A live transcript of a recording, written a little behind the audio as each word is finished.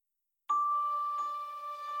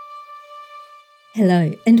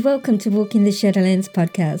Hello, and welcome to Walking the Shadowlands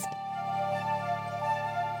podcast.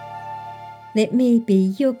 Let me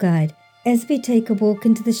be your guide as we take a walk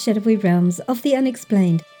into the shadowy realms of the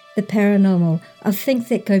unexplained, the paranormal, of things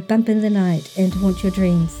that go bump in the night and haunt your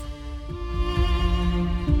dreams.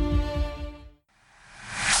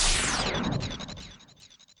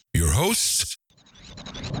 Your hosts?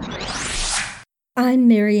 I'm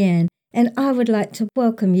Marianne, and I would like to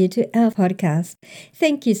welcome you to our podcast.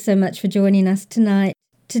 Thank you so much for joining us tonight,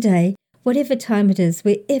 today, whatever time it is,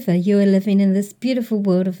 wherever you are living in this beautiful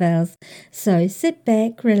world of ours. So sit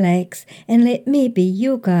back, relax, and let me be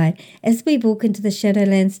your guide as we walk into the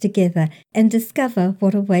Shadowlands together and discover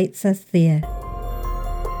what awaits us there.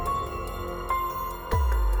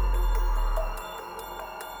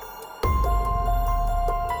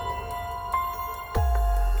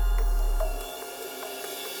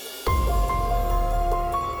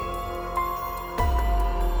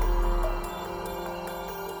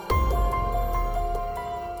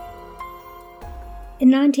 In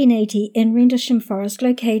 1980, in Rendlesham Forest,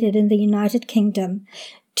 located in the United Kingdom,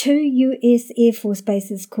 two US Air Force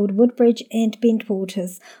bases called Woodbridge and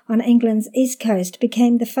Bentwaters on England's east coast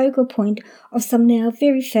became the focal point of some now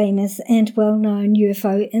very famous and well-known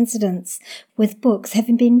UFO incidents, with books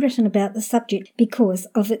having been written about the subject because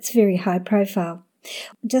of its very high profile.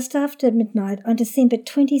 Just after midnight on December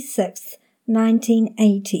 26th,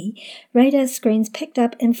 1980, radar screens picked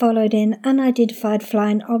up and followed an unidentified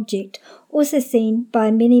flying object, also seen by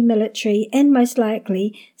many military and most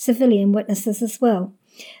likely civilian witnesses as well.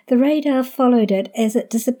 The radar followed it as it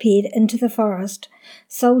disappeared into the forest.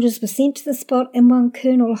 Soldiers were sent to the spot, and one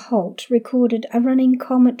Colonel Holt recorded a running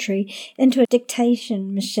commentary into a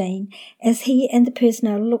dictation machine as he and the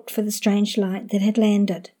personnel looked for the strange light that had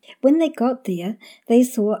landed. When they got there, they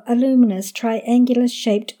saw a luminous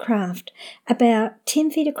triangular-shaped craft, about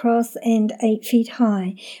 10 feet across and 8 feet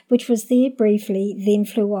high, which was there briefly, then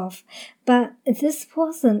flew off. But this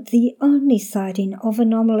wasn't the only sighting of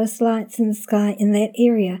anomalous lights in the sky in that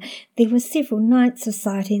area. There were several nights of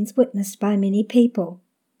sightings witnessed by many people.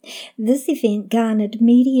 This event garnered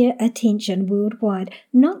media attention worldwide,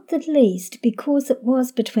 not the least because it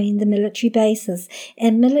was between the military bases,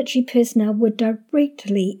 and military personnel were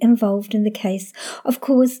directly involved in the case. Of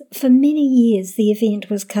course, for many years the event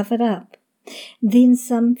was covered up. Then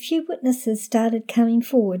some few witnesses started coming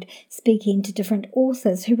forward, speaking to different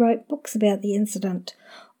authors who wrote books about the incident,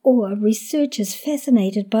 or researchers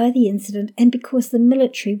fascinated by the incident, and because the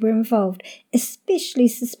military were involved, especially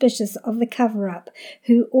suspicious of the cover-up,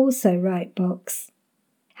 who also wrote books.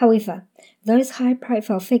 However, those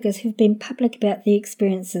high-profile figures who've been public about their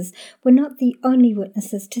experiences were not the only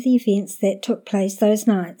witnesses to the events that took place those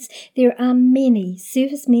nights. There are many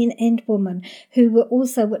servicemen and women who were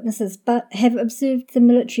also witnesses but have observed the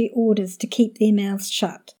military orders to keep their mouths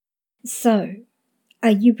shut. So, are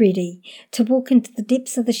you ready to walk into the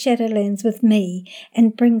depths of the Shadowlands with me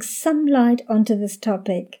and bring some light onto this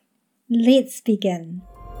topic? Let's begin.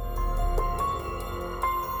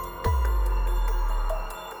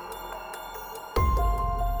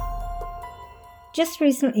 Just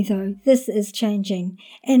recently, though, this is changing,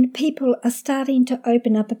 and people are starting to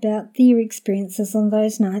open up about their experiences on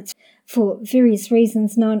those nights for various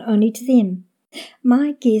reasons known only to them.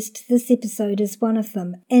 My guest this episode is one of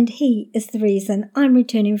them, and he is the reason I'm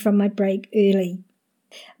returning from my break early.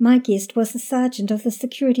 My guest was a sergeant of the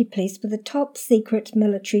security police with a top-secret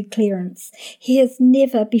military clearance. He has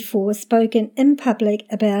never before spoken in public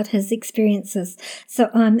about his experiences, so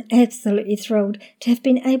I'm absolutely thrilled to have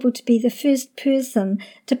been able to be the first person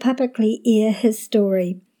to publicly air his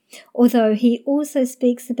story. Although he also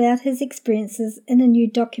speaks about his experiences in a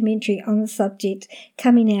new documentary on the subject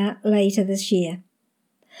coming out later this year.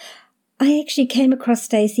 I actually came across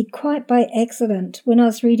Stacey quite by accident when I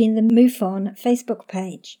was reading the MUFON Facebook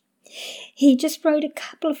page. He just wrote a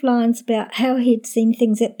couple of lines about how he'd seen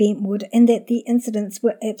things at Bentwood and that the incidents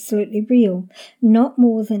were absolutely real, not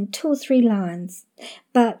more than 2 or 3 lines.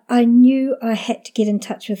 But I knew I had to get in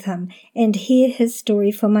touch with him and hear his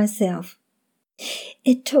story for myself.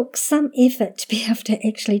 It took some effort to be able to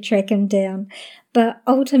actually track him down, but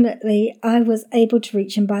ultimately I was able to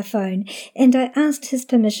reach him by phone, and I asked his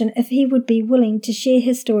permission if he would be willing to share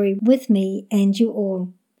his story with me and you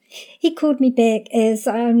all. He called me back as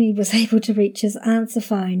I only was able to reach his answer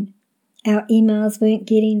phone. Our emails weren't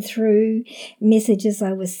getting through, messages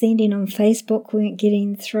I was sending on Facebook weren't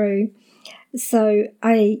getting through, so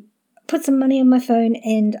I put some money on my phone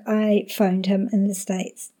and I phoned him in the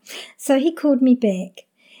States. So he called me back.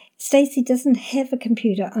 Stacey doesn't have a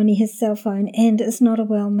computer, only his cell phone, and is not a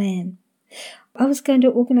well man. I was going to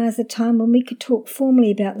organise a time when we could talk formally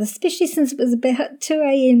about this, especially since it was about 2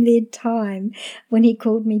 a.m. their time when he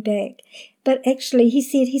called me back. But actually, he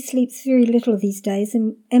said he sleeps very little these days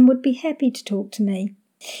and would be happy to talk to me.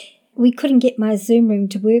 We couldn't get my Zoom room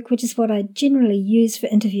to work, which is what I generally use for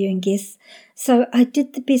interviewing guests, so I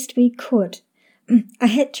did the best we could. I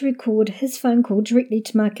had to record his phone call directly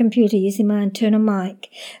to my computer using my internal mic.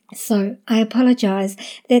 So I apologise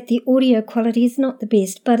that the audio quality is not the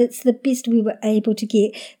best, but it's the best we were able to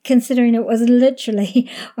get, considering it was literally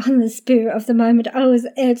on the spur of the moment. I was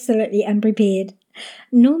absolutely unprepared.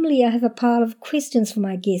 Normally I have a pile of questions for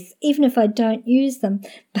my guests, even if I don't use them,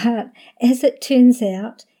 but as it turns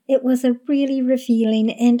out, it was a really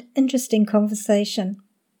revealing and interesting conversation.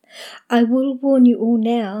 I will warn you all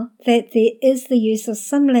now that there is the use of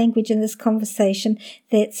some language in this conversation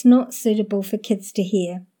that's not suitable for kids to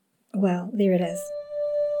hear. Well, there it is.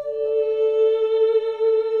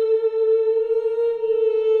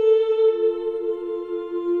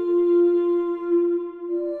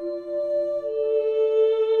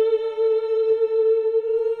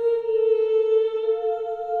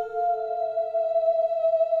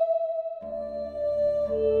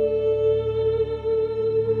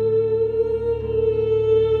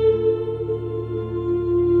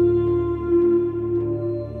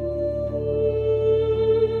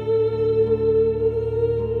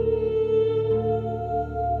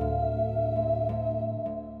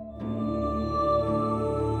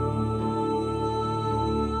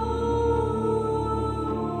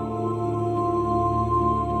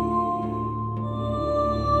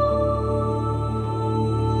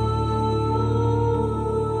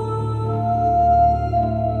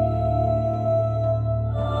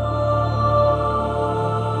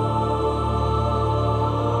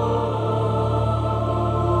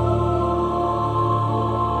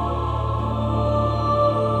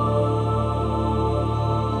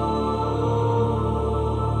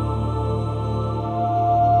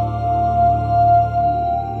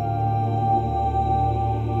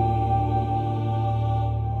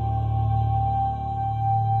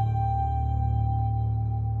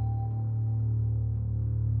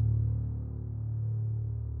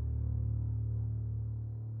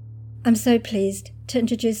 I'm so pleased to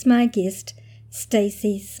introduce my guest,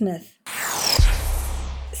 Stacey Smith.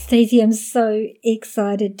 Stacey, I'm so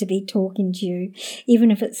excited to be talking to you,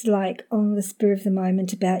 even if it's like on the spur of the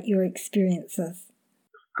moment about your experiences.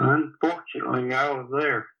 Unfortunately, I was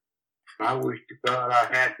there. I wish to God I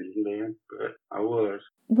hadn't been, but I was.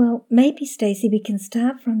 Well, maybe, Stacey, we can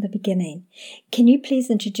start from the beginning. Can you please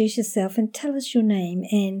introduce yourself and tell us your name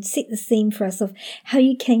and set the scene for us of how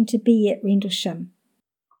you came to be at Rendlesham?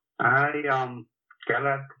 I got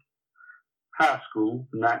out of high school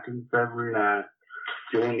in 1979,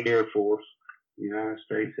 joined the Air Force, United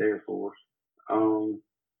States Air Force.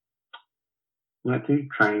 Went through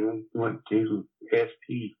training, went to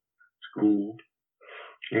SP school,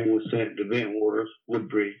 and was sent to Bentwaters,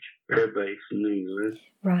 Woodbridge Air Base in England.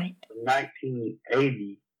 Right. In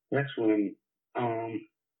 1980, that's when I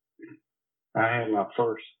had my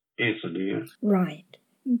first incident. Right.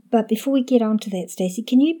 But before we get on to that, Stacey,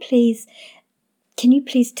 can you please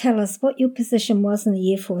tell us what your position was in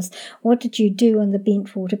the Air Force? What did you do on the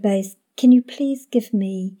Bentwater base? Can you please give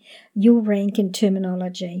me your rank and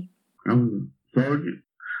terminology? I was a sergeant.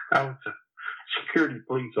 I was a security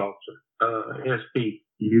police officer, SP,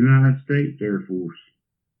 United States Air Force.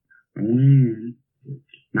 I went in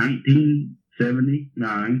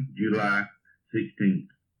 1979, July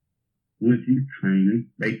 16th. Went through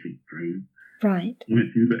training, basic training. Right.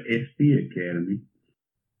 Went through the SP Academy.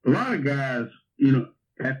 A lot of guys,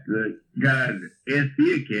 after got out of the SP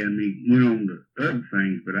Academy, went on to other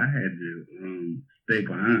things, but I had to stay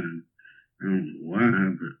behind. I don't know why,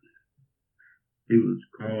 but it was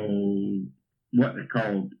called, what they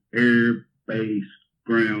called Air Base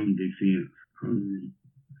Ground Defense.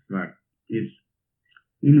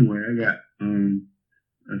 Anyway, I got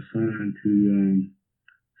assigned to,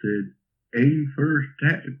 said 81st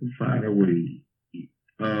Tactical Fighter Wing,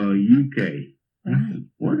 UK. I said,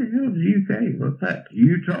 what the hell is UK? What's that?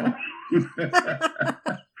 Utah?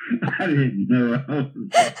 I didn't know. I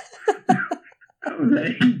was an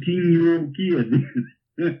 18-year-old kid.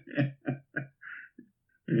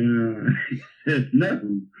 And he said, no,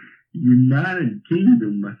 United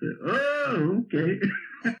Kingdom. I said, oh, okay.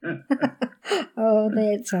 Oh,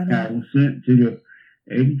 that's funny. I was sent to the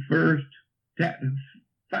 81st Tactical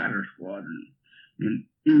Fighter Squadron in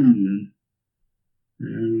England.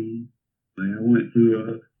 And I went through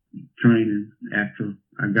a training after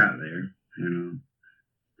I got there.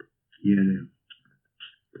 You had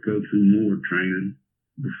to go through more training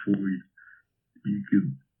before you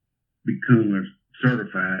could become a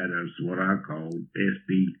certified, as what I call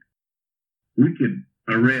SB. We could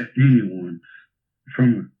arrest anyone from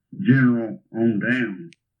a general on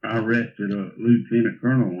down. I arrested a lieutenant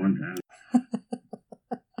colonel one time.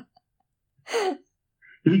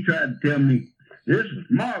 He tried to tell me, this is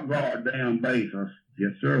my goddamn base. I said,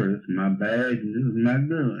 yes, sir, this is my badge and this is my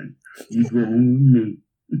gun. You go on with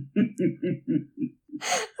me.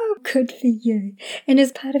 Oh, good for you. And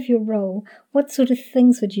as part of your role, what sort of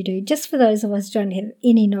things would you do? Just for those of us who don't have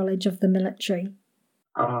any knowledge of the military.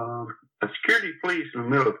 A security police in the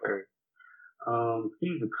military.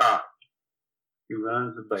 He's a cop. He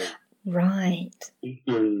runs the base. Right. He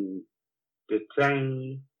can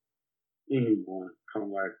detain anyone, kind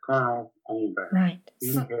of like colonel on that. Right.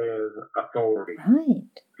 He has authority. Right.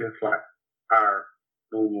 Just like our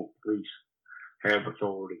normal police have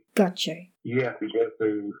authority. Got you. You have to go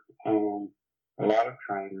through a lot of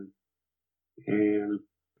training. And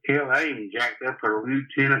hell, I even jacked up a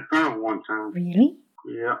lieutenant colonel one time. Really?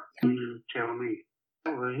 Yeah. He was telling me,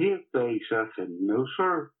 over his base. I said, no,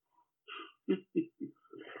 sir.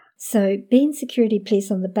 So, being security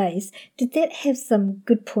police on the base, did that have some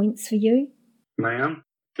good points for you? Ma'am,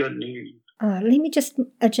 couldn't hear you. Let me just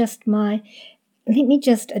adjust my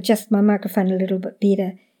microphone a little bit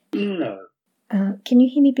better. No. Can you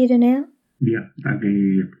hear me better now? Yeah, I can hear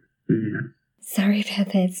you. Yeah. Sorry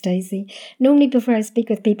about that, Stacey. Normally before I speak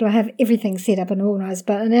with people, I have everything set up and organised,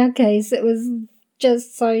 but in our case, it was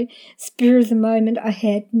just so spur of the moment, I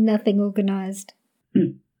had nothing organised.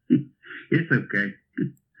 It's okay.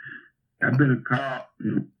 I've been a cop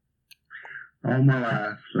all my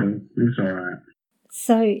life, so it's all right.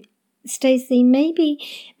 So, Stacey, maybe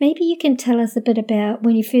you can tell us a bit about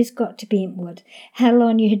when you first got to Bentwood, how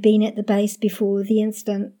long you had been at the base before this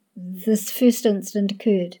first incident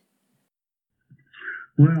occurred.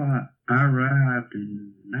 Well, I arrived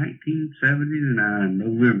in 1979,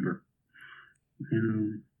 November.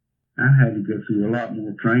 And I had to go through a lot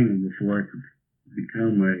more training before I could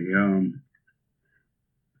become a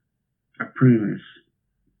apprentice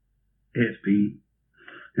SP.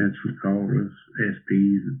 That's what we called us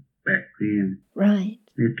SPs back then. Right.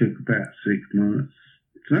 It took about 6 months.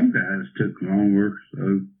 Some guys took longer,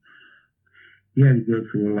 so you had to go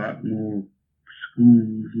through a lot more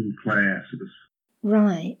schools and classes.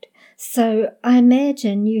 Right. So I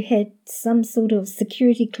imagine you had some sort of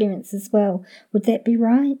security clearance as well. Would that be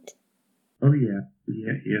right? Oh, yeah.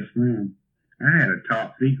 Yes, ma'am. I had a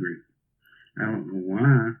top secret. I don't know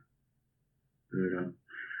why, but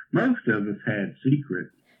most of us had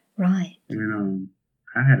secrets. Right. And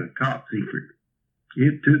I had a top secret.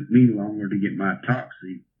 It took me longer to get my top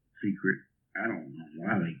secret. I don't know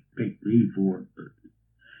why they picked me for it, but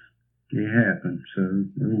it happened. So,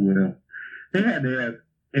 oh well. They had to have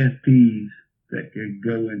SPs that could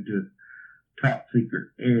go into top secret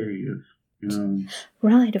areas.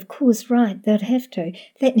 Right, of course, right. They'd have to.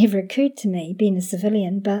 That never occurred to me, being a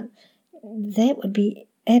civilian, but that would be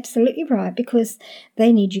absolutely right because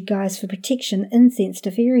they need you guys for protection in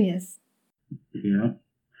sensitive areas. Yeah.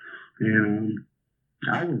 And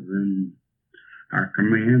I was in our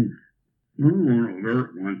command. We were on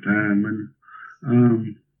alert one time,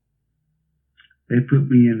 and they put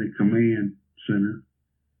me in the command center.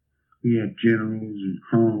 We had generals and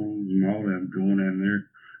colonels and all them going in there.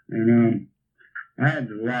 And I had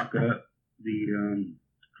to lock up the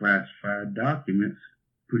classified documents,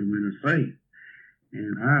 put them in a safe.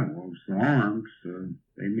 And I was armed, so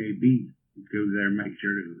they made me go there and make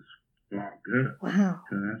sure it was locked up. Wow.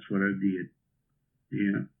 So that's what I did.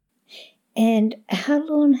 Yeah. And how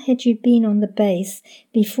long had you been on the base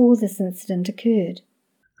before this incident occurred?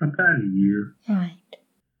 About a year. Right.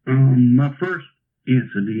 My first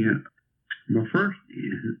incident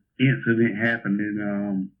happened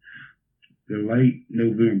in the late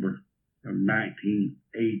November of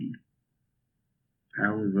 1980. I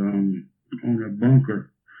was on a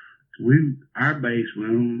bunker. Our base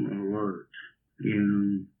went on alert.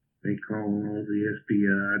 They called all the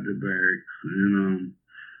SPI to barracks, and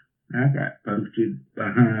I got posted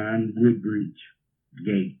behind Woodbridge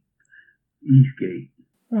Gate, East Gate.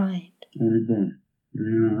 Right. On the bunker. I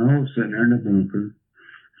was sitting there in the bunker.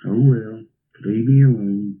 Oh well, leave me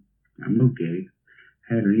alone. I'm okay.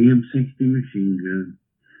 Had an M60 machine gun.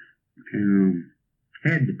 And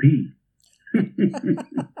had to pee.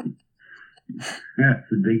 That's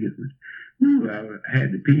the biggest one. Ooh, I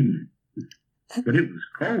had to pee. But it was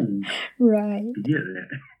cold. Right. To get that.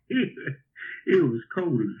 It was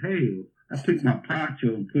cold as hell. I took my poncho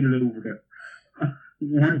and put it over the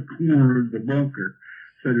one corner of the bunker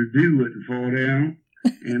so the dew wouldn't fall down.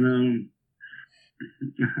 And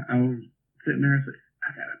I was sitting there and said, I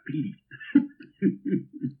got to pee.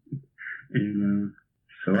 And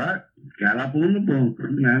so I got up on the bunker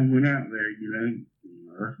and I went out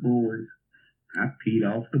there, us boys. I peed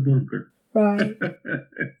off the bunker. Right.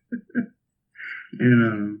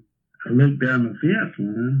 And I looked down the fence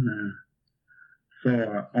and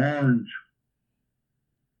saw an orange,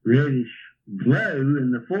 reddish glow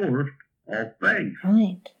in the forest off base.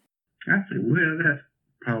 Right. I said, well, that's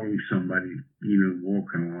probably somebody,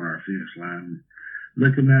 walking along our fence line,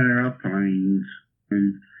 looking at our planes,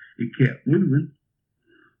 and it kept moving.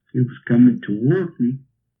 It was coming towards me,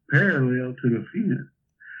 parallel to the fence.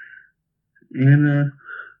 And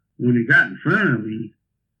when it got in front of me,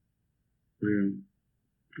 well,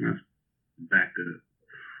 I backed up.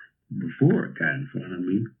 Before it got in front of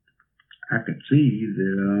me, I could see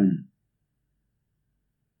that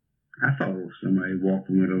I thought it was somebody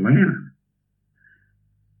walking with a lantern.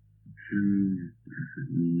 And I said,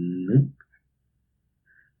 nope.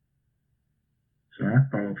 So I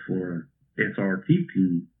called for a SRT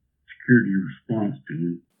team, security response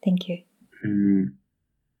team. Thank you. And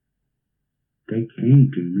they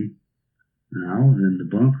came to me, and I was in the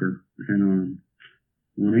bunker, and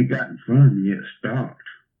when it got in front of me, it stopped.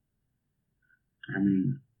 I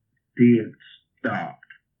mean, dead stopped.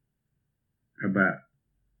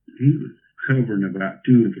 He was hovering about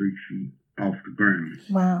 2 or 3 feet off the ground.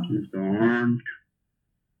 Wow. It was the orange,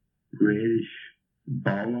 reddish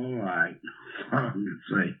ball of light, I would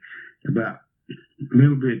say, about a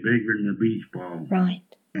little bit bigger than a beach ball. Right.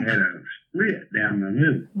 It had a split down the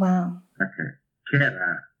middle. Wow. Like a cat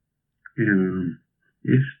eye. And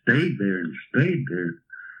it stayed there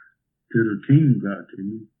till the team got to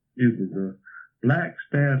me. It was a black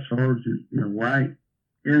staff sergeant in a white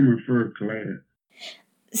airman first class.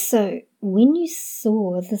 So, when you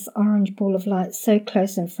saw this orange ball of light so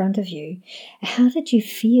close in front of you, how did you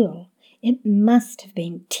feel? It must have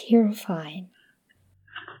been terrifying.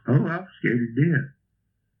 Oh, I was scared to death.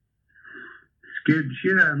 Scared the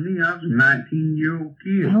shit out of me. I was a 19-year-old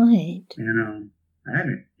kid. Right. And I had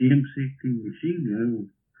an M16 machine gun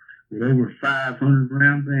with over 500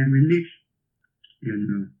 rounds of ammunition.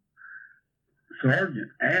 And the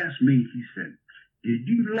sergeant asked me, he said, did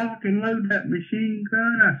you lock and load that machine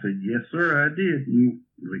gun? I said, yes, sir, I did.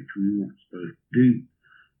 Which we weren't supposed to do.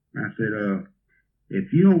 I said,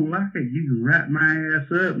 if you don't like it, you can wrap my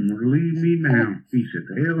ass up and relieve me now. He said,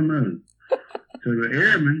 hell no. So the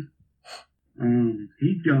airman,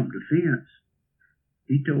 he jumped the fence.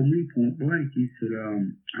 He told me point blank, he said,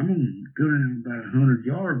 I'm going to go down about 100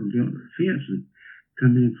 yards and jump the fence and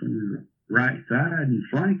come in from the right side and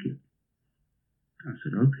flank it. I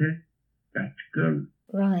said, okay, got you covered.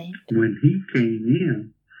 Right. When he came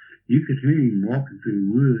in, you could hear him walking through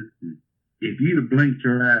the woods. And if you'd have blinked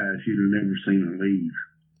your eyes, you'd have never seen it leave.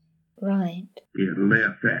 Right. It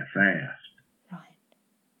left that fast.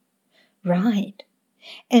 Right.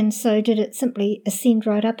 And so did it simply ascend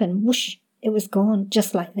right up and whoosh, it was gone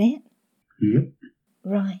just like that? Yep.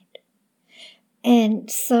 Right.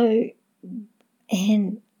 And so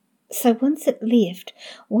once it left,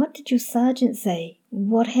 what did your sergeant say?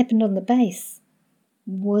 What happened on the base?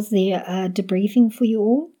 Was there a debriefing for you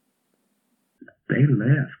all? They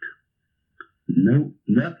left. No,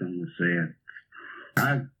 nothing was said.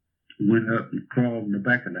 I went up and crawled in the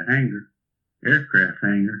back of the hangar, aircraft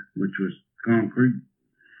hangar, which was concrete.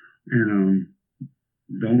 And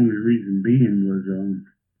the only reason being was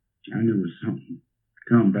I knew it was something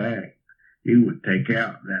come back. It would take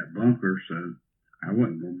out that bunker, so I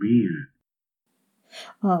wasn't going to be in it.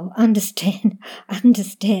 Oh,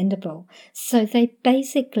 understandable. So they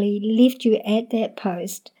basically left you at that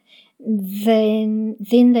post. Then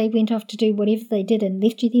they went off to do whatever they did and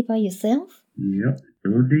left you there by yourself? Yep,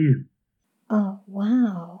 sure did. Oh,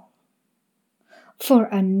 wow. For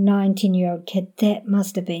a 19-year-old kid, that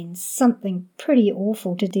must have been something pretty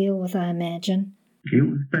awful to deal with, I imagine. It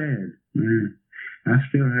was bad, man. I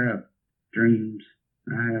still have dreams.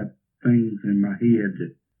 I have things in my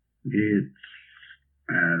head that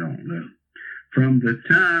I don't know. From the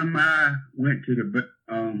time I went to the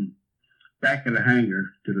back of the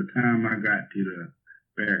hangar to the time I got to the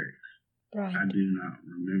barracks, right. I do not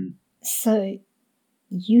remember. So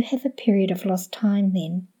you have a period of lost time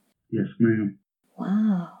then? Yes, ma'am.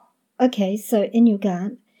 Wow. Okay, so in your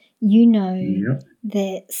gut, you know yep.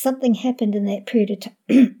 that something happened in that period of time.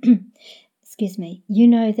 Excuse me. You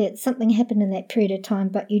know that something happened in that period of time,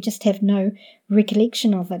 but you just have no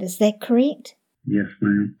recollection of it. Is that correct? Yes,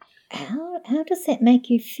 ma'am. How does that make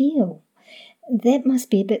you feel? That must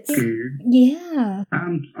be a bit scared. Yeah.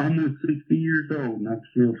 I'm almost 60 years old and I'm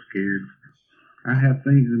still scared. I have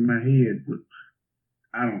things in my head which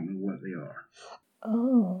I don't know what they are.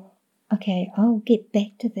 Oh, okay. I'll get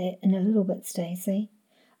back to that in a little bit, Stacey.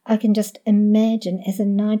 I can just imagine as a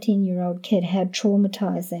 19-year-old kid how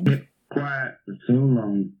traumatizing. Kept quiet for so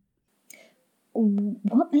long.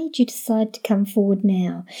 What made you decide to come forward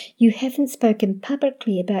now? You haven't spoken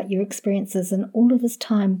publicly about your experiences in all of this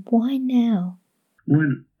time. Why now?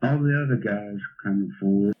 When all the other guys are coming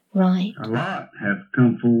forward, Right. a lot have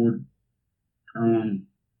come forward to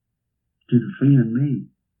defend me.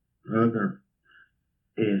 Other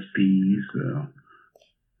SPs,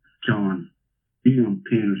 John M.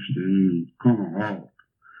 Penniston and Colonel Hawk.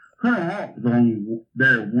 Colonel Hawk was only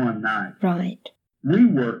there one night. Right. We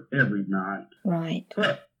worked every night. Right.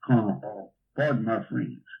 But Colonel Hawk, pardon my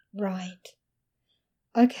friends. Right.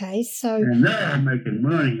 Okay, so... And they're making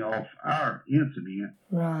money off our incident.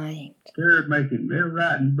 Right. They're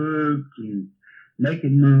writing books and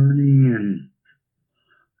making money and,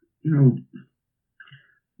 you know,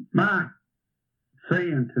 my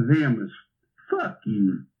saying to them is, fuck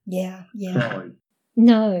you. Yeah. Sorry.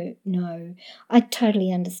 No. I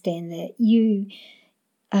totally understand that. You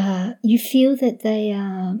feel that they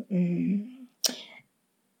are,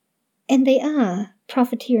 and they are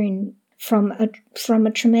profiteering from a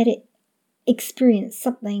traumatic experience,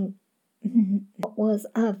 something that was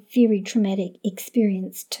a very traumatic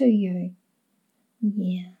experience to you.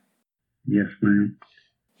 Yeah. Yes, ma'am.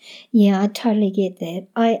 Yeah, I totally get that.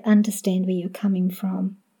 I understand where you're coming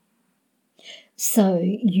from. So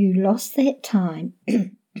you lost that time.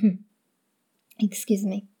 Excuse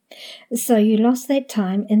me. So you lost that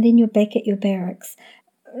time and then you're back at your barracks.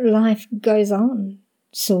 Life goes on,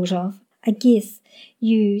 sort of. I guess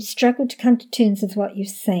you struggle to come to terms with what you've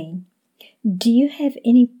seen. Do you have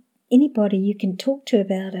anybody you can talk to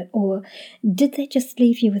about it, or did they just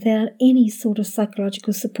leave you without any sort of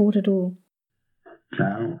psychological support at all? I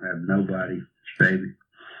don't have nobody, baby.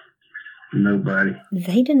 Nobody.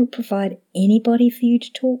 They didn't provide anybody for you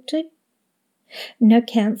to talk to? No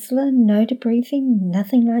counsellor, no debriefing,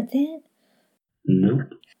 nothing like that?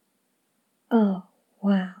 Nope. Oh,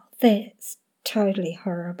 wow, that's totally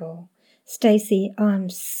horrible. Stacey, I'm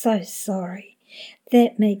so sorry.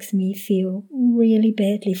 That makes me feel really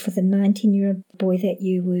badly for the 19-year-old boy that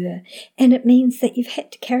you were. And it means that you've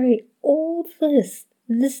had to carry all this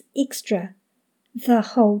extra, the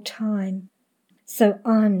whole time. So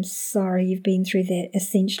I'm sorry you've been through that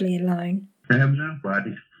essentially alone. I have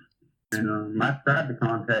nobody. And I tried to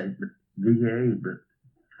contact the VA,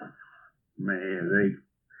 but, man,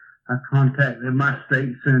 I contacted my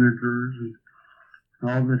state senators and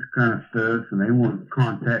all this kind of stuff, and they won't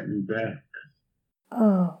contact me back.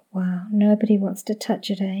 Oh, wow. Nobody wants to touch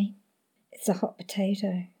it, eh? It's a hot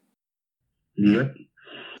potato. Yep.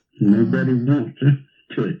 Nobody wants to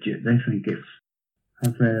touch it. They think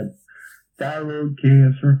I've had thyroid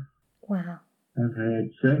cancer. Wow. I've had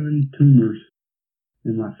 7 tumors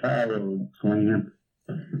in my thyroid gland,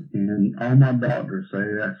 and all my doctors say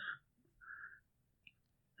that's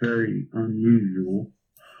very unusual.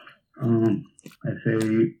 I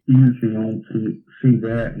say usually don't see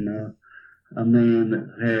that in a man that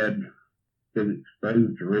had been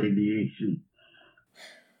exposed to radiation.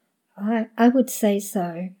 I would say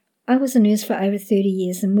so. I was a nurse for over 30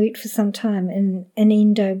 years and worked for some time in an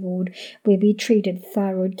endo ward where we treated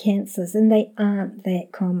thyroid cancers, and they aren't that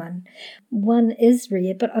common. One is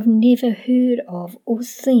rare, but I've never heard of or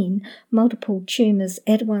seen multiple tumours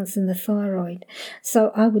at once in the thyroid.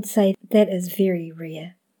 So I would say that is very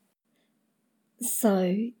rare.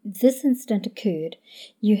 So this incident occurred.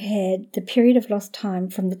 You had the period of lost time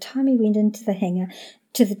from the time you went into the hangar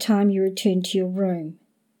to the time you returned to your room,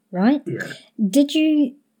 right? Yeah. Did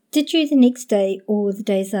you the next day or the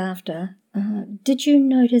days after, did you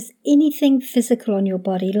notice anything physical on your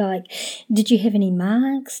body? Like, did you have any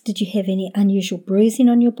marks? Did you have any unusual bruising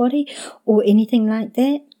on your body or anything like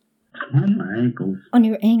that? On my ankles. On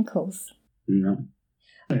your ankles? Yeah.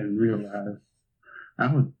 I didn't realize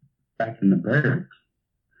I was back in the barracks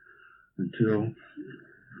until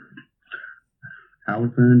I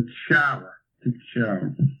was in the shower. Took a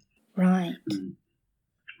shower. Right. And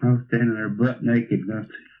I was standing there butt naked.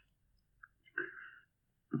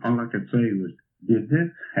 All I could say was, did this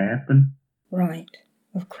happen? Right,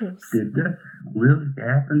 of course. Did this really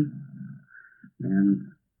happen?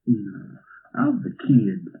 And, I was a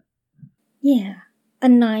kid. Yeah, a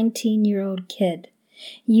 19-year-old kid.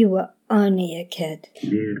 You were only a kid.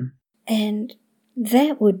 Yeah. And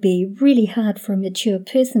that would be really hard for a mature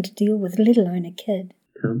person to deal with, let alone a kid.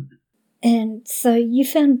 So, And so you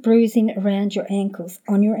found bruising around your ankles.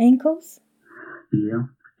 On your ankles? yeah,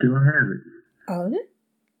 still have it. Oh?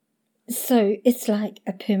 So it's like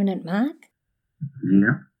a permanent mark?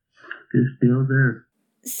 Yeah, it's still there.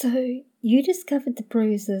 So you discovered the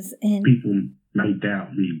bruises and... People may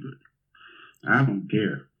doubt me, but I don't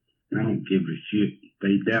care. I don't give a shit if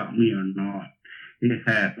they doubt me or not. It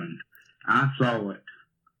happened. I saw it.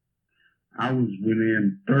 I was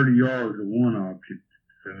within 30 yards of one object,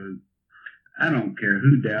 so I don't care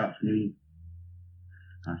who doubts me.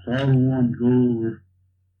 I saw the one go over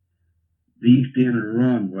the east end of the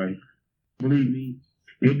runway. Believe me,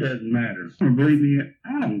 it doesn't matter. Believe me,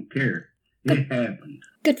 I don't care. It happened.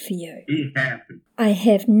 Good for you. It happened. I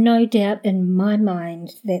have no doubt in my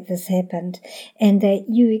mind that this happened and that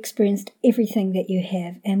you experienced everything that you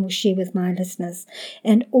have and will share with my listeners,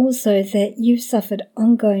 and also that you've suffered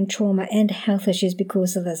ongoing trauma and health issues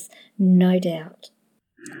because of this, no doubt.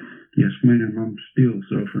 Yes, ma'am, I'm still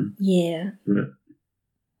suffering. Yeah. But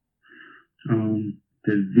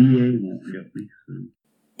the VA won't help me. So.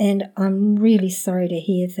 And I'm really sorry to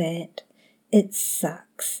hear that. It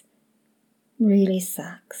sucks. Really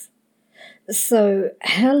sucks. So,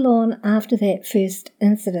 how long after that first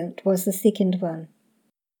incident was the second one?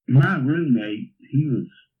 My roommate, he was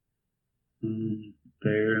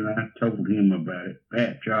there, and I told him about it.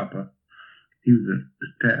 Pat Chopper, he was an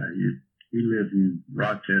Italian. He lives in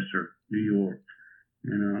Rochester, New York.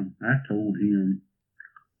 And I told him,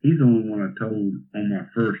 he's the only one I told on my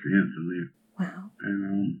first incident. Wow.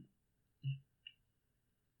 And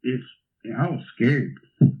I was scared.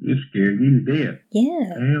 It scared me to death.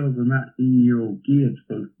 Yeah. The hell is a 19-year-old kid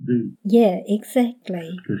supposed to do? Yeah,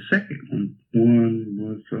 exactly. The second one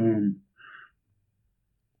was,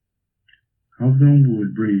 I was on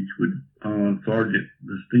Woodbridge with Sergeant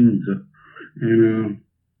Vestinza, and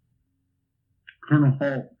Colonel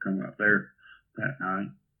Hawk come up there that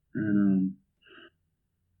night, and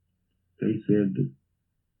they said the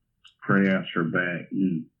crafts are back,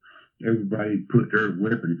 and everybody put their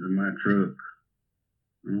weapons in my truck,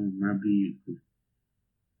 my vehicle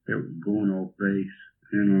that was going off base,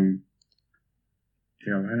 and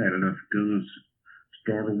hell, I had enough guns to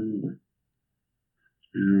start a war.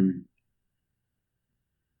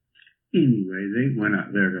 Anyway, they went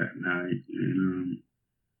out there that night, and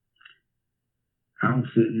I was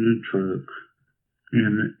sitting in the truck,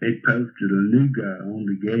 and they posted a new guy on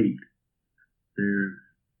the gate there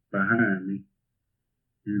behind me,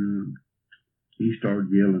 and he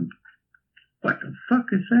started yelling, "What the fuck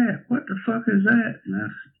is that? What the fuck is that?"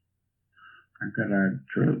 And I got out of the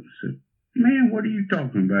truck and said, "Man, what are you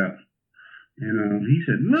talking about?" And he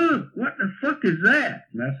said, "Look, what the fuck is that?"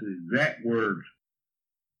 And that's the exact words.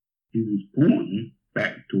 He was pointing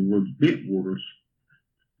back towards Bentwaters,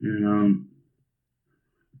 and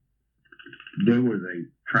there was a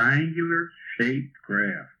triangular shaped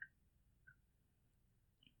craft.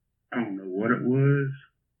 I don't know what it was.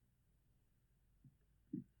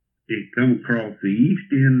 It come across the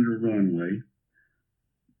east end of the runway.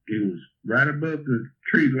 It was right above the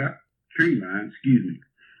tree line, excuse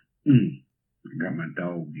me. I got my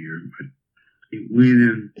dog here, but it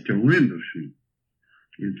went into Rendlesham,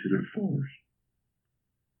 into the forest.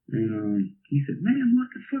 And he said, "Man, what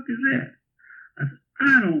the fuck is that?" I said,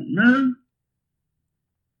 "I don't know."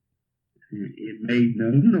 And it made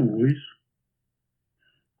no noise,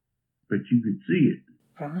 but you could see it.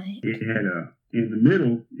 Right. It had in the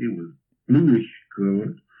middle, it was bluish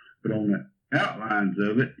color, but on the outlines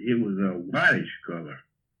of it, it was a whitish color.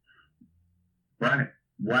 Bright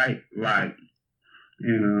white light.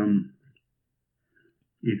 And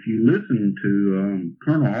if you listen to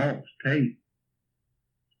Colonel Hawk's tape,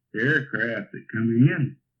 the aircraft that come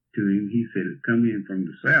in to him, he said it come in from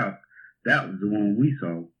the south. That was the one we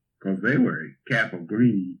saw, because they were a Capel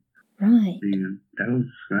Green. Right. Then that was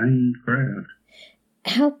the same craft.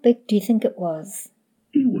 How big do you think it was?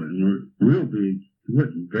 He wasn't real big. He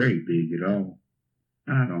wasn't very big at all.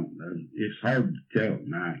 I don't know. It's hard to tell at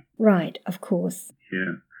night. Right, of course.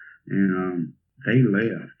 Yeah. And they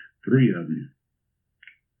left, 3 of them.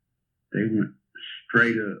 They went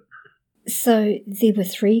straight up. So there were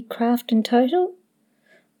 3 craft in total?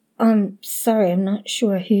 I'm sorry, I'm not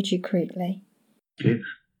sure I heard you correctly. Yes.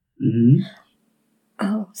 Mm-hmm.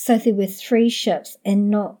 Oh, so there were 3 ships and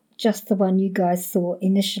not just the one you guys saw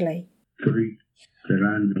initially? 3 that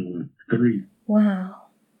I know of. 3. Wow.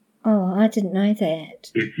 Oh, I didn't know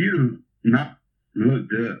that. If you'd not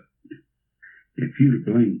looked up, if you'd have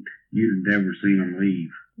blinked, you'd have never seen them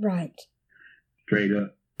leave. Right. Straight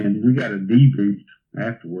up. And we got a debrief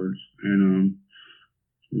afterwards, and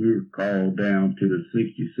we were called down to the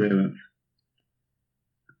 67th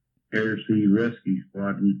Air Sea Rescue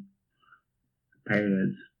Squadron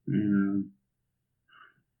pads, and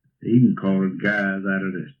they even called the guys out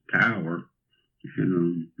of this tower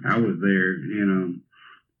And I was there, and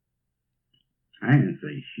I didn't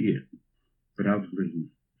say shit, but I was listening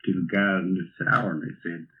to the guys in the shower, and they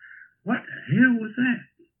said, "What the hell was that?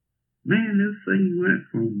 Man, this thing went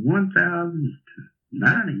from 1,000 to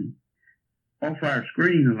 90 off our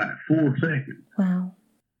screen in like 4 seconds." Wow.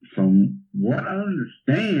 So what I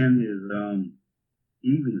understand is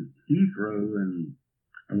even Heathrow and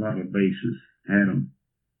a lot of bases had them.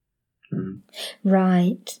 So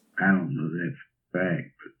Right. I don't know that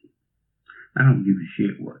fact, but I don't give a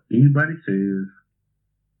shit what anybody says.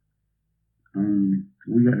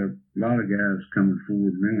 We got a lot of guys coming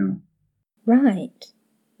forward now. Right.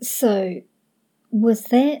 So, was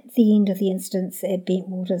that the end of the incidents at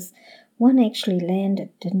Bentwaters? One actually landed,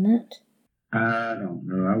 didn't it? I don't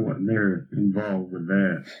know. I wasn't there involved with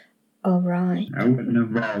that. Oh, right. I wasn't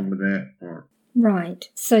involved with that part. Right.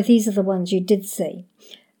 So these are the ones you did see.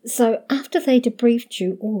 So after they debriefed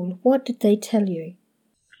you all, what did they tell you?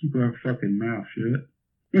 Keep our fucking mouth shut.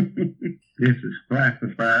 This is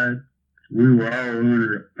classified. We were all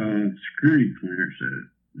under security clearance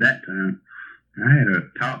at that time. I had a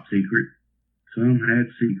top secret. Some had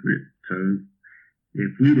secret. So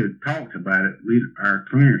if we'd have talked about it, our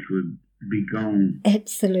clearance would be gone.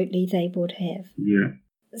 Absolutely, they would have. Yeah.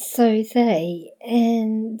 So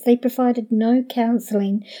they provided no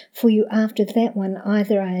counselling for you after that one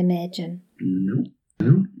either, I imagine. Nope.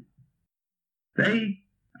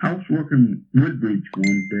 I was working Woodbridge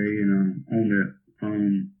one day, and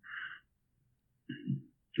on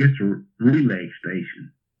it's a relay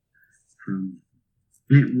station from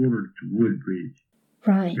Bentwater to Woodbridge.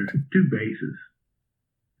 Right. There's 2 bases.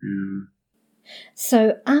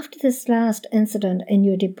 So after this last incident in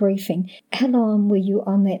your debriefing, how long were you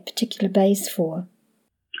on that particular base for?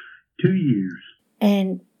 2 years.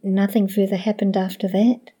 And nothing further happened after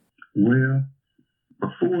that? Well,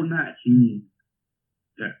 before 19,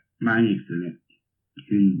 my incident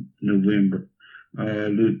in November,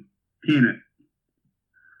 Lieutenant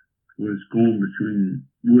was going between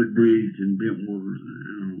Woodbridge and Bentwater.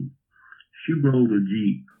 She rolled a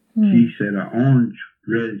Jeep. She said an orange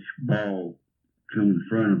reddish ball come in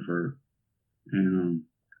front of her, and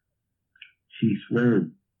she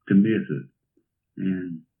swerved to miss it,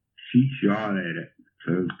 and she shot at it.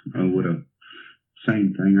 So,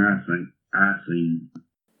 same thing I seen.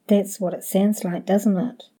 That's what it sounds like, doesn't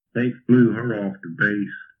it? They flew her off the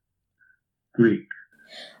base quick.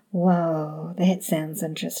 Wow, that sounds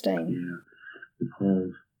interesting. Yeah,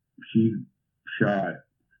 because she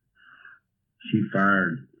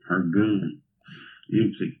fired her gun,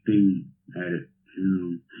 M16, at it.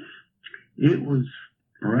 It was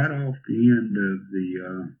right off the end of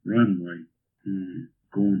the runway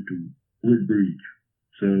going to Woodbridge.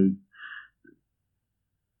 So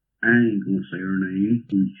I ain't gonna say her name,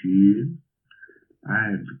 who she is. I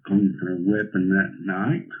had to clean her weapon that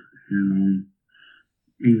night, and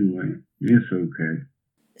anyway, it's okay.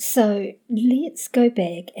 So let's go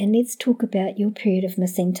back and let's talk about your period of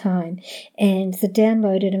missing time and the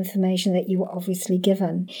downloaded information that you were obviously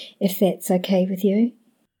given, if that's okay with you.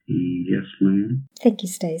 Yes, ma'am. Thank you,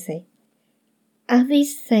 Stacey. Are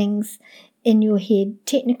these things in your head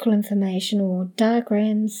technical information or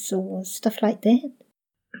diagrams or stuff like that?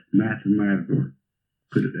 Mathematical,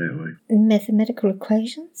 put it that way. Mathematical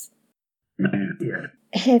equations? Yeah.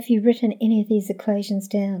 Have you written any of these equations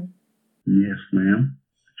down? Yes, ma'am.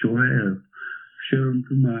 Sure have. Showed them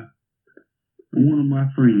to one of my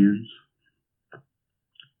friends,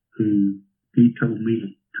 who he told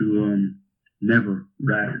me to never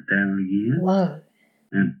write it down again. Whoa.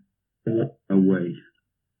 And walk away.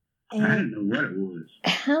 I didn't know what it was.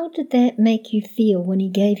 How did that make you feel when he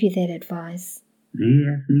gave you that advice? He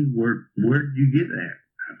asked me, where did you get that?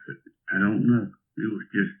 I said, I don't know. It was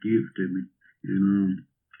just given to me. And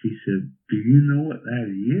he said, do you know what that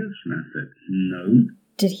is? And I said, no.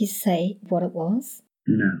 Did he say what it was?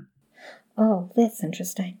 No. Oh, that's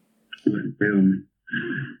interesting. He wouldn't tell me.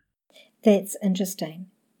 That's interesting.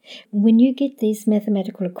 When you get these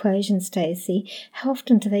mathematical equations, Stacey, how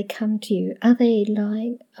often do they come to you? Are they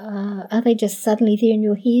just suddenly there in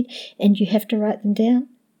your head and you have to write them down?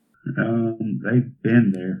 They've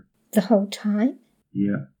been there. The whole time?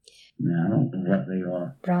 Yeah. Now, I don't know what they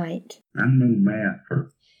are. Right. I'm no math,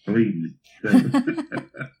 believe me. So.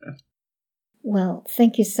 Well,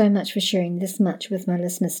 thank you so much for sharing this much with my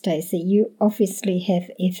listener, Stacey. You obviously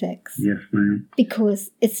have ethics. Yes, ma'am.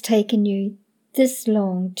 Because it's taken you this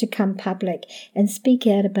long to come public and speak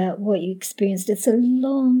out about what you experienced. It's a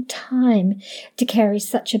long time to carry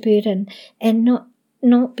such a burden and not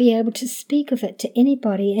not be able to speak of it to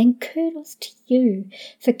anybody, and kudos to you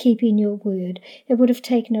for keeping your word. It would have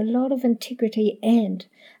taken a lot of integrity and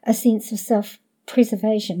a sense of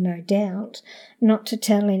self-preservation, no doubt, not to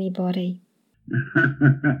tell anybody.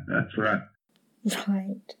 That's right.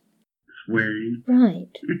 Right. Swearing.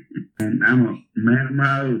 Right. And I'm a man of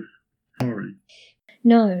my oath. Sorry.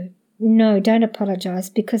 No, don't apologise,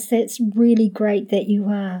 because that's really great that you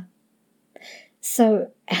are.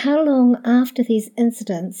 So, how long after these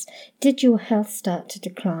incidents did your health start to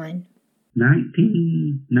decline?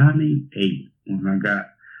 1998, when I got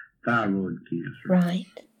thyroid cancer. Right.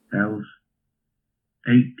 That was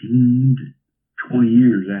 18 to 20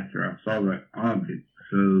 years after I saw that object.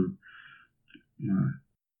 So, my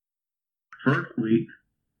first week,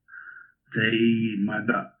 my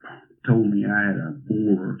doctor told me I had a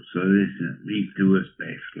borer, so they sent me to a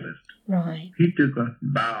specialist. Right. He took a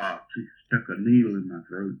biopsy, stuck a needle in my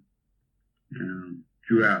throat, and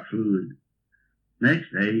drew out fluid.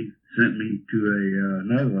 Next day, sent me to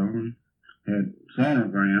another one, had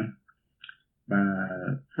sonogram.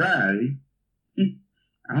 By Friday,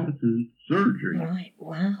 I was in surgery. Right,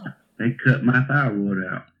 wow. They cut my thyroid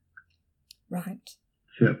out. Right.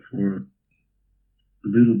 Except for a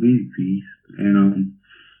little bitty piece, and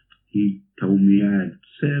he told me I had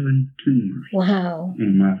 7 tumors. Wow.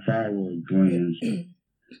 In my thyroid glands.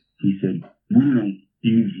 He said, we don't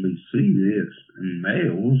usually see this in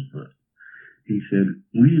males, but he said,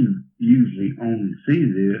 we usually only see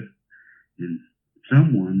this in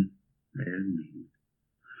someone as me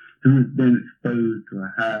who has been exposed to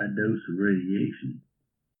a high dose of radiation.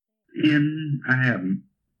 And I have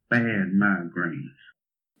bad migraines.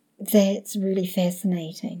 That's really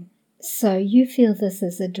fascinating. So you feel this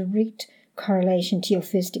is a direct correlation to your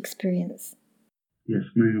first experience? Yes,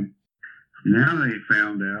 ma'am. Now they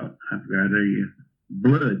found out I've got a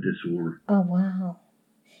blood disorder. Oh, wow.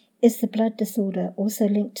 Is the blood disorder also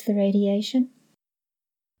linked to the radiation?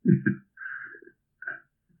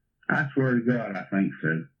 I swear to God, I think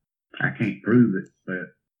so. I can't prove it,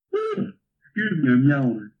 but excuse me, I'm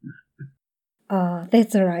yawning. Oh,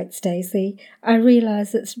 that's all right, Stacey. I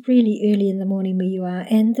realise it's really early in the morning where you are,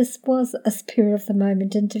 and this was a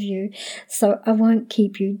spur-of-the-moment interview, so I won't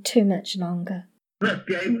keep you too much longer.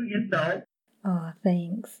 Okay, we can talk. Oh,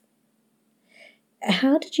 thanks.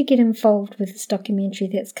 How did you get involved with this documentary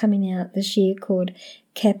that's coming out this year called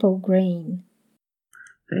Capel Green?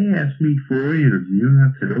 They asked me for an interview, and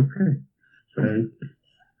I said, okay. So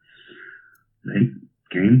they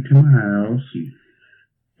came to my house, and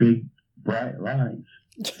big bright lights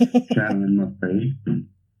shining in my face, and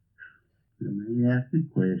they asked me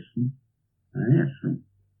questions. I answered them.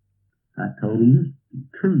 I told them the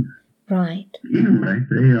truth. Right. Anyway,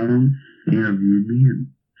 they interviewed me,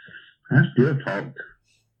 and I still talked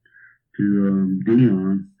to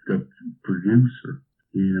Dion, the producer.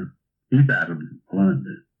 Yeah, he's out of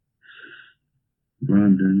London,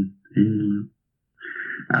 England.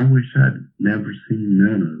 I wish I'd never seen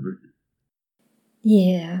none of it.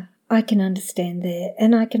 Yeah, I can understand that,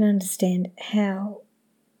 and I can understand how.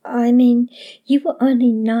 I mean, you were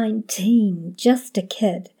only 19, just a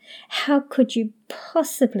kid. How could they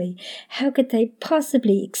possibly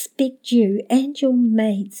expect you and your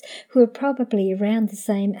mates, who are probably around the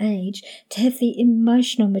same age, to have the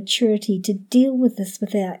emotional maturity to deal with this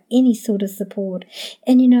without any sort of support?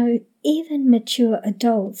 And even mature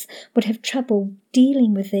adults would have trouble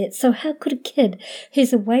dealing with that. So how could a kid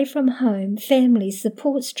who's away from home, family,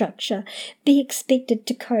 support structure, be expected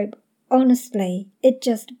to cope? Honestly, it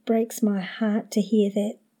just breaks my heart to hear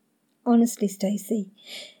that. Honestly, Stacey,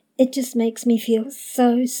 it just makes me feel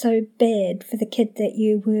so bad for the kid that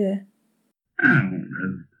you were. I don't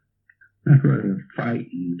know. I'd rather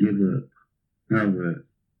fight and give up. How about?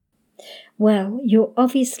 Well, you're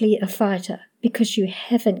obviously a fighter because you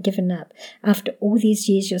haven't given up. After all these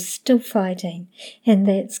years, you're still fighting, and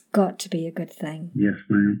that's got to be a good thing. Yes,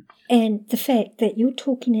 ma'am. And the fact that you're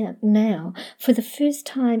talking out now for the first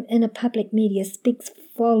time in a public media speaks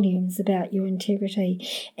volumes about your integrity.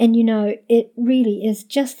 And, it really is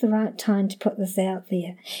just the right time to put this out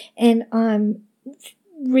there. And I'm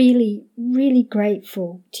really, really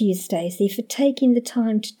grateful to you, Stacey, for taking the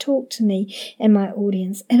time to talk to me and my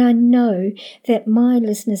audience. And I know that my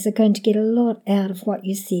listeners are going to get a lot out of what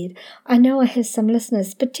you said. I know I have some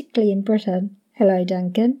listeners, particularly in Britain. Hello,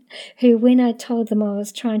 Duncan, who, when I told them I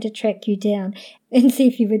was trying to track you down and see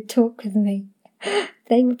if you would talk with me,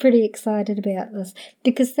 they were pretty excited about this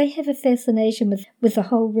because they have a fascination with the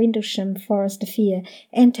whole Rendlesham Forest affair,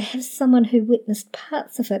 and to have someone who witnessed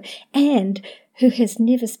parts of it and who has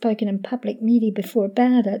never spoken in public media before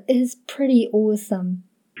about it is pretty awesome.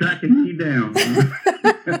 tracking me down.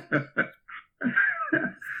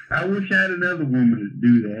 I wish I had another woman to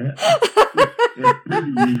do that. As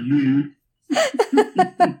pretty as you.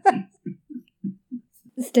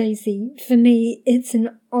 Stacey, for me, it's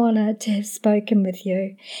an honour to have spoken with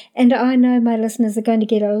you. And I know my listeners are going to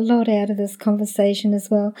get a lot out of this conversation as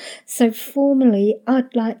well. So formally,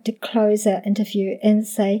 I'd like to close our interview and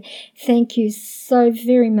say thank you so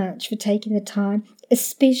very much for taking the time,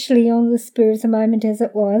 especially on the spur of the moment as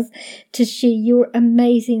it was, to share your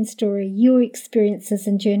amazing story, your experiences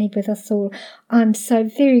and journey with us all. I'm so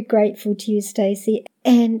very grateful to you, Stacey,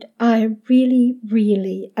 and I really,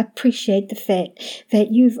 really appreciate the fact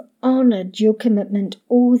that you've honoured your commitment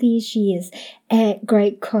all these years at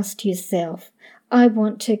great cost to yourself. I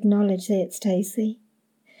want to acknowledge that, Stacey,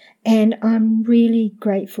 and I'm really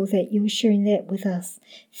grateful that you're sharing that with us.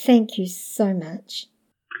 Thank you so much.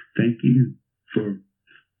 Thank you for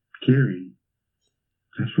caring.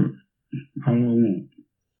 That's all I want.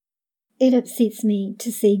 It upsets me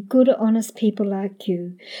to see good, honest people like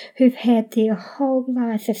you who've had their whole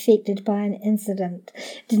life affected by an incident,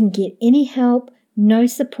 didn't get any help, no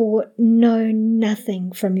support, no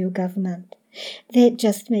nothing from your government. That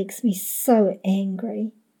just makes me so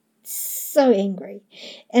angry. So angry.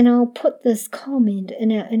 And I'll put this comment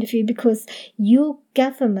in our interview because your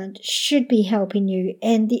government should be helping you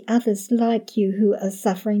and the others like you who are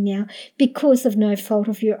suffering now because of no fault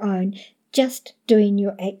of your own, just doing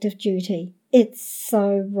your active duty. It's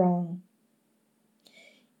so wrong.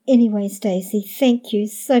 Anyway, Stacey, thank you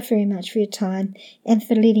so very much for your time and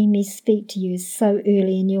for letting me speak to you so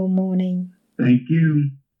early in your morning. Thank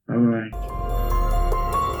you. Bye-bye.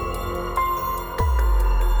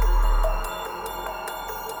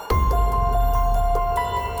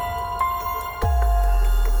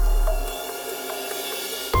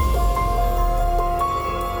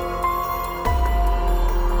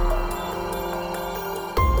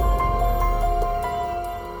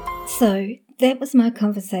 So that was my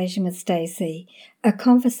conversation with Stacey, a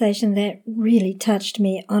conversation that really touched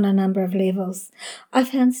me on a number of levels. I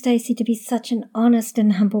found Stacey to be such an honest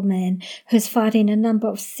and humble man who's fighting a number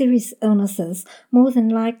of serious illnesses, more than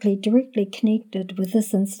likely directly connected with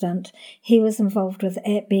this incident he was involved with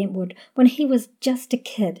at Bentwood when he was just a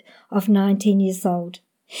kid of 19 years old.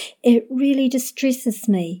 It really distresses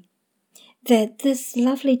me that this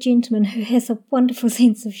lovely gentleman who has a wonderful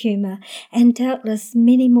sense of humour, and doubtless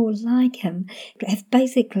many more like him, have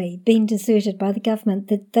basically been deserted by the government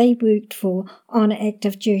that they worked for on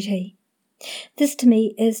active duty. This to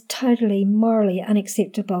me is totally morally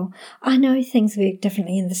unacceptable. I know things work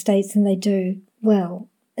differently in the States than they do, well,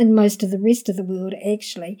 in most of the rest of the world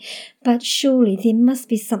actually, but surely there must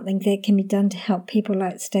be something that can be done to help people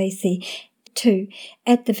like Stacey to,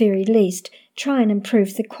 at the very least, try and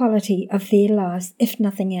improve the quality of their lives, if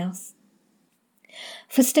nothing else.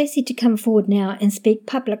 For Stacey to come forward now and speak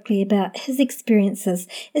publicly about his experiences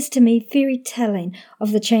is to me very telling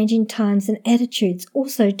of the changing times and attitudes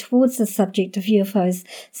also towards the subject of UFOs,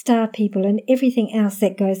 star people and everything else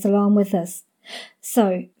that goes along with this.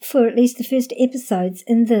 So, for at least the first episodes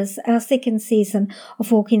in this, our second season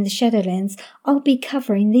of Walking the Shadowlands, I'll be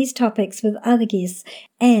covering these topics with other guests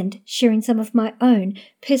and sharing some of my own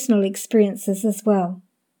personal experiences as well.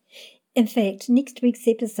 In fact, next week's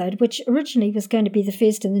episode, which originally was going to be the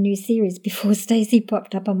first in the new series before Stacey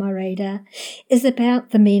popped up on my radar, is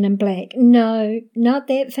about the Men in Black. No, not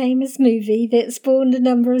that famous movie that spawned a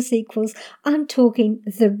number of sequels. I'm talking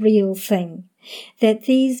the real thing that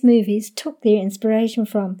these movies took their inspiration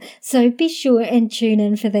from. So be sure and tune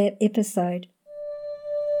in for that episode.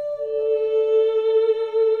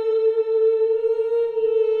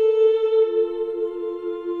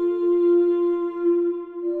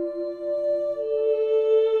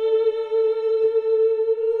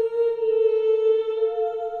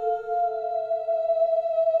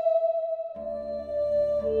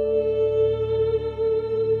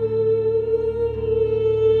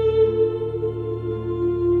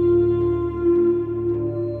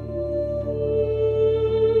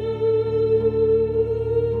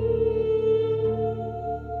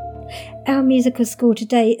 Our musical score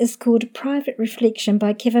today is called Private Reflection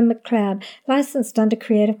by Kevin MacLeod, licensed under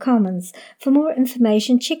Creative Commons. For more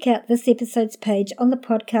information, check out this episode's page on the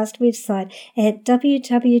podcast website at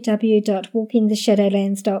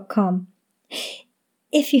www.walkingtheshadowlands.com.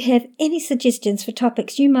 If you have any suggestions for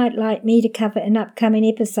topics you might like me to cover in upcoming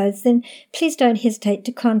episodes, then please don't hesitate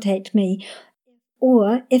to contact me.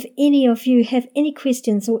 Or if any of you have any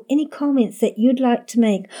questions or any comments that you'd like to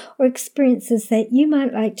make or experiences that you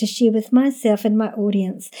might like to share with myself and my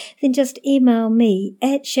audience, then just email me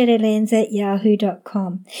at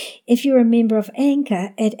shadowlands@yahoo.com. If you're a member of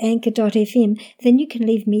Anchor at anchor.fm, then you can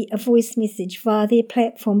leave me a voice message via their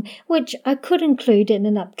platform, which I could include in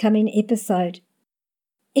an upcoming episode.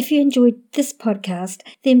 If you enjoyed this podcast,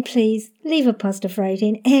 then please leave a positive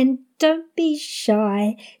rating and don't be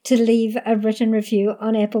shy to leave a written review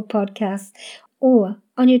on Apple Podcasts or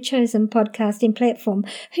on your chosen podcasting platform.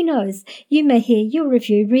 Who knows, you may hear your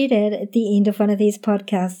review read out at the end of one of these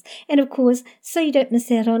podcasts. And of course, so you don't miss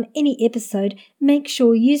out on any episode, make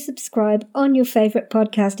sure you subscribe on your favorite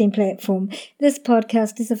podcasting platform. This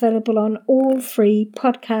podcast is available on all free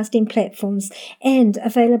podcasting platforms and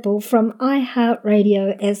available from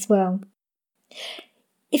iHeartRadio as well.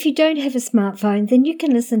 If you don't have a smartphone, then you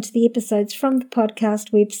can listen to the episodes from the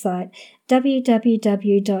podcast website,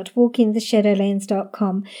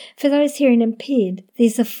 www.walkingtheshadowlands.com. For those hearing impaired,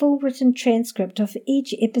 there's a full written transcript of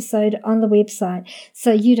each episode on the website,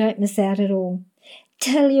 so you don't miss out at all.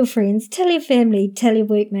 Tell your friends, tell your family, tell your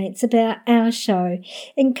workmates about our show.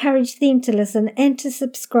 Encourage them to listen and to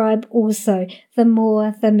subscribe also. The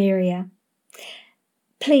more, the merrier.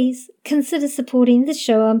 Please consider supporting the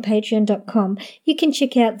show on patreon.com. You can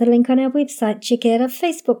check out the link on our website, check out our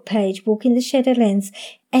Facebook page, Walking the Shadowlands,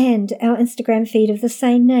 and our Instagram feed of the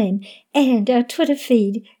same name, and our Twitter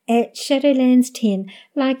feed at Shadowlands10.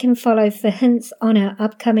 Like and follow for hints on our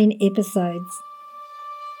upcoming episodes.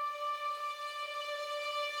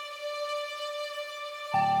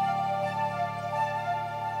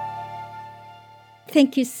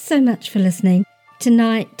 Thank you so much for listening.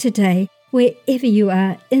 Tonight, today, wherever you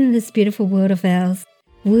are in this beautiful world of ours.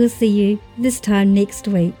 We'll see you this time next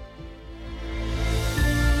week.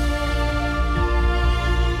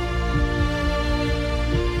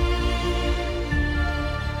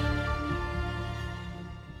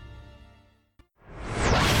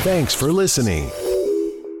 Thanks for listening.